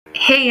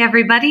Hey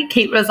everybody,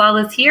 Kate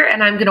Rosales here,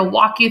 and I'm going to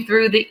walk you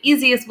through the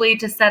easiest way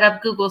to set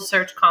up Google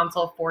Search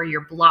Console for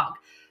your blog.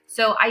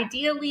 So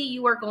ideally,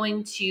 you are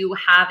going to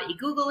have a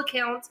Google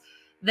account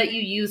that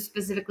you use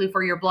specifically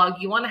for your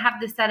blog. You want to have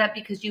this set up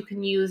because you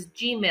can use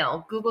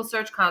Gmail, Google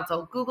Search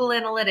Console, Google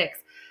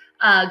Analytics,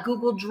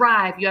 Google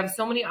Drive. You have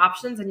so many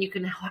options and you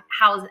can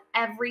house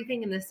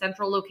everything in this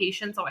central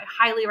location. So I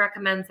highly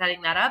recommend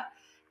setting that up.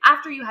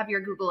 After you have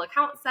your Google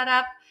account set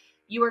up,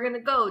 you are going to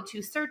go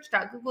to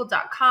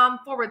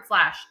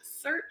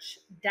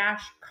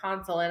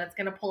search.google.com/search-console, and it's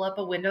going to pull up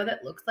a window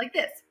that looks like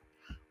this.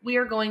 We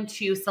are going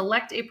to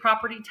select a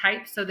property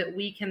type so that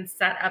we can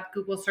set up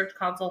Google Search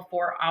Console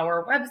for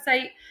our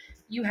website.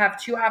 You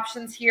have two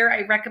options here.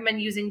 I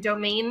recommend using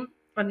domain,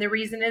 and the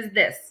reason is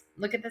this.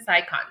 Look at this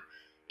icon.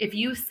 If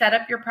you set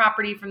up your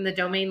property from the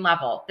domain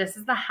level, this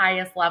is the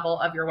highest level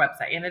of your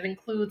website, and it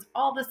includes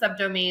all the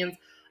subdomains,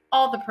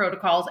 all the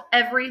protocols,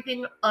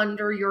 everything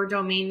under your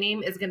domain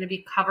name is going to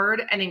be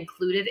covered and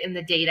included in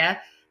the data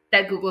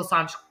that Google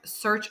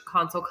Search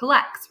Console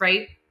collects,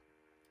 right?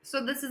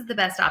 So this is the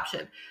best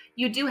option.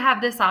 You do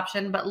have this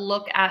option, but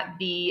look at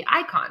the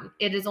icon.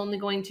 It is only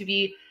going to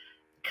be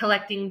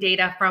collecting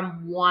data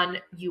from one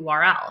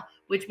URL,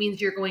 which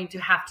means you're going to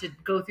have to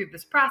go through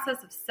this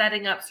process of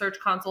setting up Search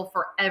Console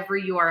for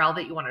every URL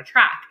that you want to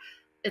track.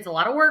 It's a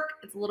lot of work.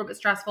 It's a little bit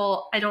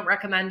stressful. I don't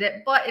recommend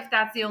it, but if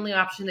that's the only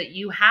option that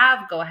you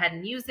have, go ahead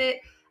and use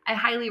it. I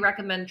highly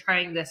recommend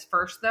trying this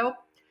first though.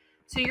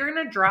 So you're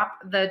going to drop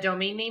the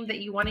domain name that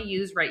you want to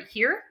use right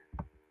here.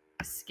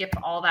 Skip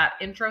all that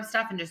intro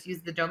stuff and just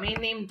use the domain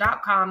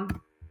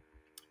name.com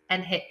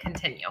and hit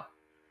continue.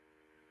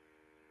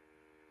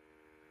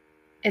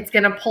 It's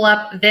going to pull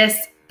up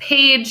this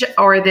page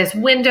or this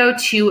window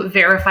to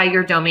verify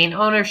your domain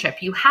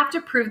ownership. You have to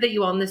prove that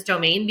you own this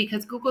domain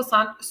because Google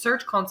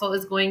Search Console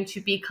is going to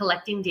be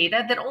collecting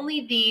data that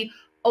only the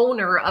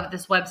owner of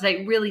this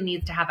website really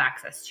needs to have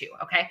access to,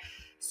 okay?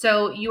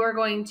 So you are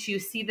going to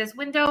see this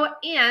window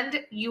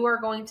and you are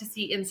going to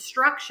see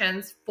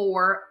instructions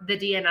for the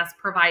DNS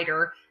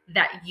provider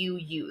that you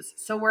use.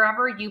 So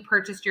wherever you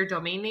purchased your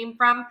domain name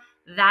from,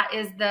 that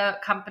is the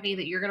company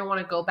that you're going to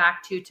want to go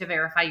back to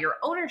verify your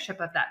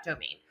ownership of that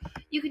domain.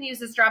 You can use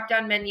this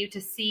drop-down menu to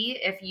see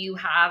if you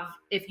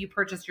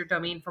purchased your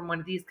domain from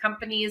one of these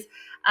companies.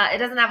 It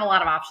doesn't have a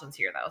lot of options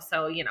here though.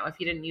 So, if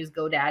you didn't use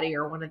GoDaddy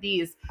or one of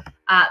these,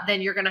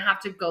 then you're going to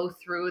have to go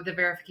through the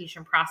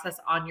verification process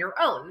on your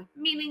own,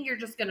 meaning you're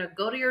just going to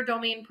go to your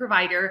domain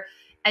provider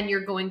and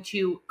you're going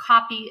to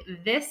copy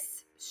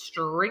this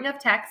string of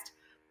text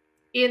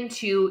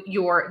into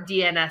your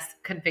DNS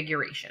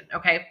configuration.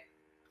 Okay.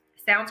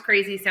 Sounds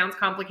crazy, sounds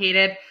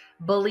complicated.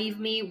 Believe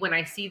me, when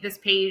I see this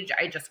page,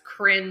 I just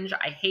cringe.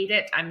 I hate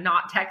it. I'm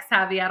not tech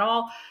savvy at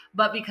all,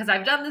 but because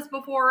I've done this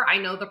before, I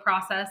know the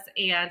process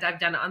and I've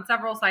done it on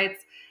several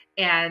sites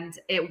and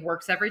it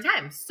works every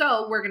time.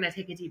 So we're going to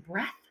take a deep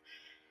breath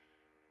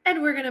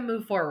and we're going to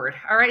move forward.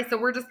 All right. So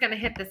we're just going to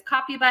hit this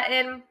copy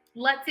button.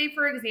 Let's say,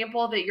 for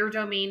example, that your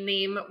domain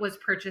name was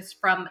purchased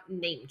from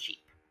Namecheap.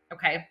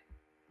 Okay.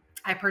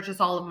 I purchase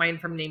all of mine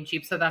from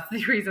Namecheap. So that's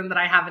the reason that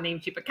I have a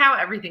Namecheap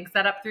account. Everything's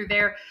set up through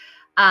there.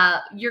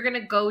 You're going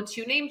to go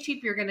to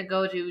Namecheap. You're going to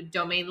go to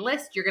domain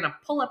list. You're going to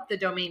pull up the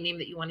domain name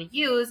that you want to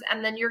use.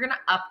 And then you're going to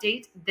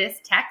update this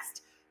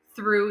text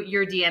through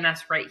your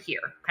DNS right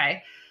here.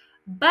 Okay.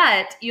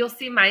 But you'll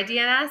see my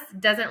DNS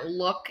doesn't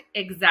look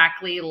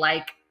exactly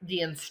like the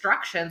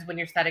instructions when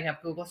you're setting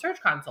up Google Search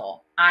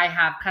Console. I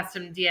have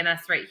custom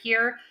DNS right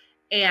here.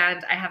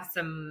 And I have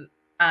some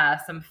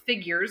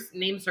figures,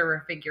 name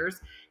server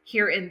figures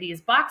here in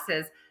these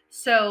boxes.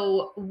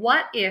 So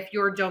what if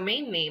your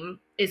domain name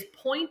is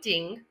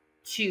pointing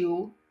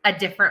to a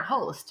different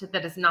host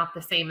that is not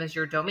the same as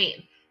your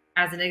domain?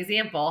 As an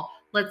example,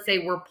 let's say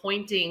we're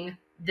pointing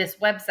this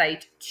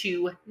website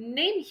to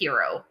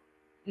NameHero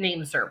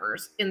name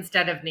servers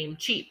instead of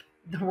Namecheap.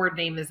 The word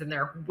name is in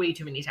there way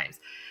too many times.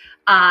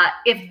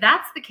 If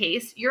that's the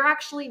case, you're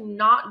actually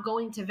not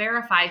going to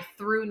verify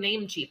through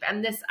Namecheap.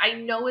 And this I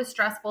know is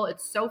stressful.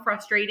 It's so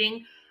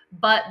frustrating,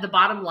 but the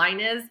bottom line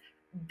is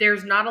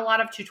there's not a lot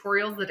of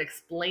tutorials that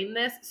explain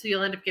this. So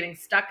you'll end up getting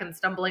stuck and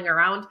stumbling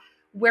around.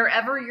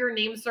 Wherever your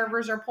name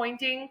servers are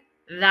pointing,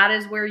 that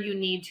is where you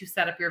need to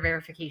set up your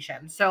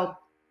verification. So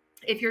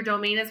if your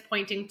domain is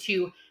pointing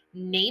to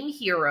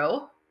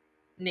NameHero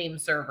name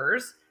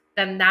servers,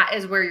 then that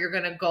is where you're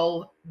going to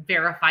go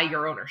verify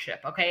your ownership.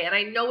 Okay. And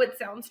I know it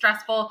sounds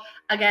stressful.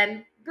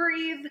 Again,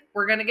 breathe.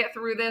 We're going to get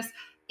through this.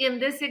 In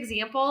this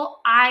example,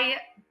 I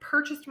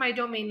purchased my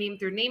domain name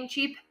through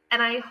Namecheap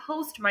and I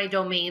host my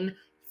domain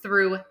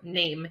through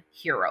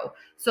NameHero.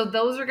 So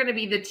those are going to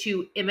be the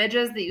two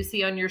images that you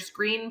see on your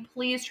screen.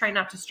 Please try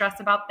not to stress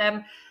about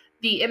them.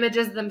 The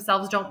images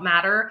themselves don't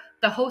matter.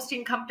 The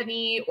hosting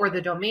company or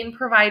the domain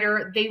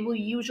provider, they will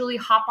usually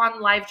hop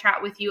on live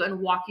chat with you and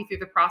walk you through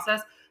the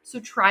process. So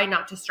try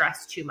not to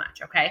stress too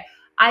much, okay?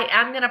 I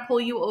am going to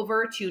pull you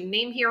over to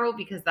NameHero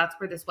because that's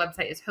where this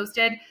website is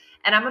hosted.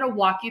 And I'm going to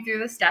walk you through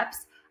the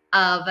steps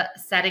of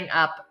setting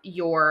up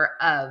your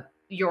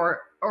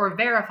or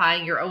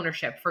verifying your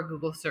ownership for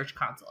Google Search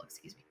Console,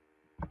 excuse me.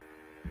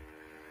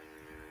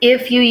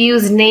 If you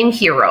use Name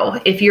Hero,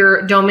 if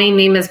your domain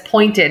name is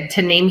pointed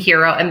to Name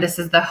Hero and this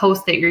is the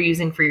host that you're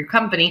using for your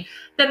company,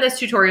 then this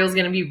tutorial is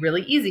going to be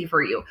really easy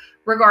for you.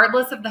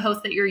 Regardless of the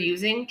host that you're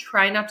using,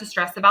 try not to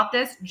stress about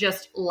this.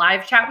 Just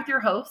live chat with your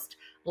host.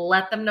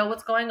 Let them know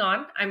what's going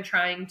on. I'm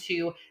trying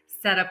to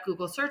set up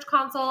Google Search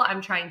Console.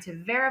 I'm trying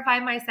to verify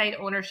my site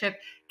ownership.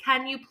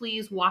 Can you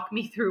please walk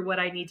me through what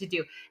I need to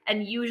do?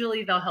 And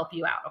usually they'll help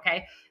you out,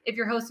 okay? If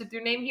you're hosted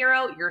through Name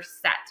Hero, you're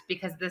set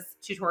because this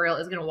tutorial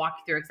is going to walk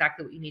you through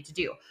exactly what you need to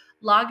do.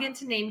 Log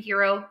into Name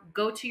Hero,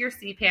 go to your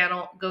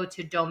cPanel, go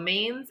to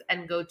Domains,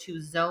 and go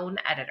to Zone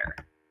Editor.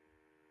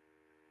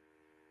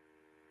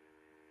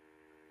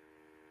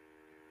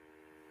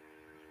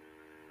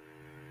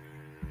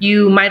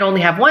 You might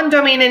only have one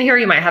domain in here.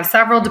 You might have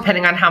several,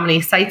 depending on how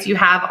many sites you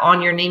have on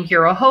your Name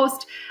Hero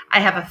host. I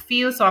have a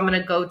few, so I'm going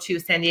to go to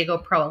San Diego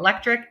Pro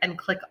Electric and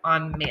click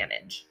on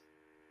Manage.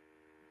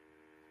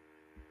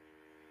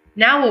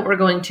 Now what we're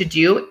going to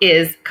do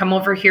is come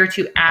over here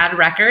to Add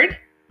Record,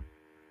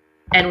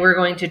 and we're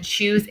going to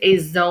choose a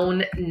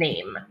zone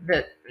name.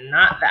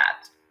 Not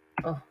that.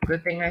 Oh,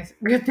 good thing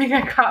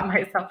I caught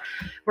myself.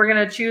 We're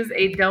going to choose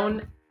a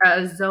zone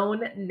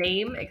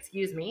name,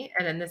 excuse me.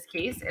 And in this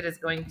case, it is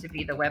going to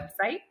be the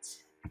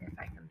website. If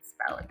I can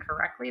spell it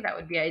correctly, that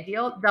would be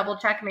ideal. Double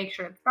check, make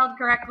sure it's spelled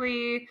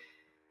correctly.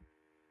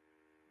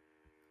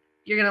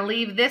 You're going to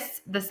leave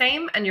this the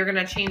same and you're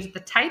going to change the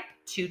type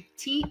to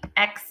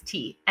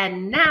TXT.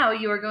 And now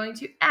you are going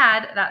to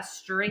add that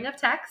string of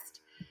text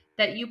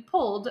that you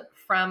pulled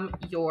from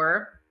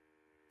your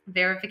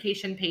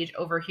verification page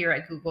over here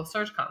at Google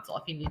Search Console.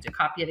 If you need to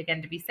copy it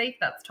again to be safe,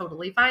 that's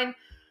totally fine.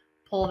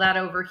 Pull that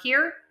over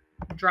here,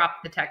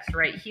 drop the text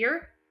right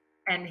here,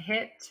 and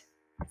hit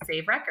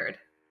Save Record.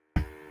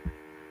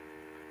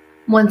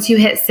 Once you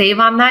hit save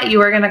on that,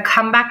 you are going to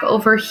come back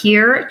over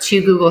here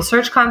to Google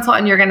Search Console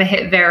and you're going to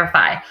hit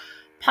Verify.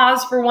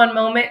 Pause for one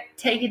moment,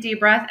 take a deep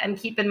breath, and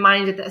keep in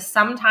mind that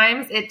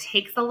sometimes it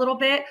takes a little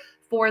bit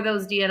for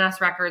those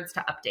DNS records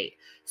to update.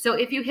 So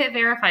if you hit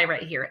Verify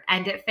right here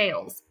and it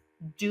fails,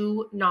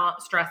 do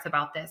not stress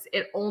about this.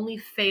 It only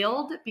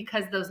failed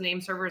because those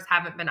name servers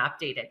haven't been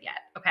updated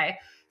yet, okay?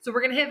 So we're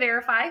going to hit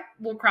Verify.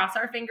 We'll cross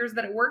our fingers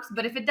that it works,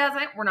 but if it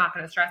doesn't, we're not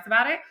going to stress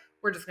about it.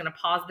 We're just going to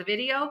pause the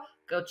video,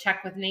 go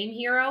check with Name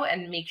Hero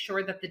and make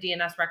sure that the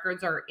DNS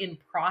records are in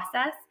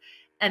process,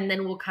 and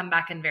then we'll come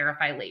back and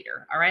verify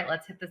later. All right,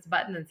 let's hit this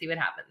button and see what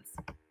happens.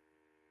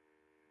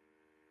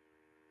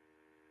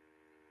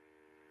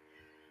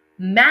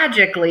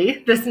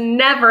 Magically, this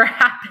never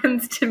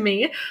happens to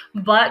me,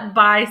 but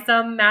by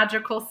some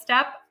magical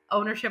step,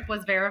 ownership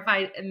was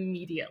verified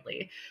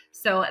immediately.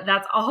 So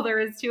that's all there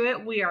is to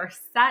it. We are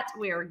set.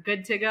 We are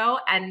good to go.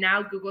 And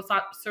now Google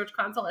Search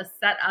Console is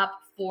set up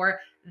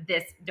for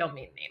this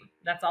domain name.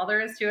 That's all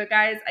there is to it,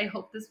 guys. I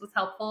hope this was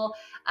helpful.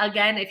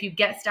 Again, if you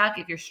get stuck,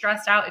 if you're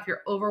stressed out, if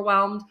you're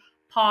overwhelmed,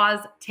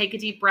 pause, take a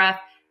deep breath.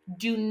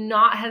 Do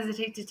not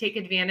hesitate to take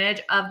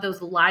advantage of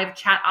those live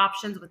chat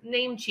options with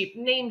Namecheap,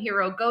 Name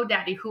Hero,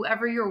 GoDaddy,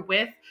 whoever you're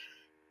with.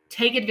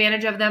 Take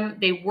advantage of them.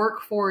 They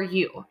work for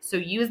you. So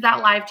use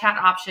that live chat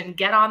option,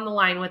 get on the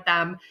line with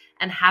them,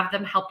 and have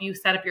them help you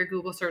set up your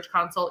Google Search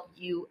Console.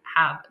 You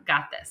have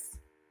got this.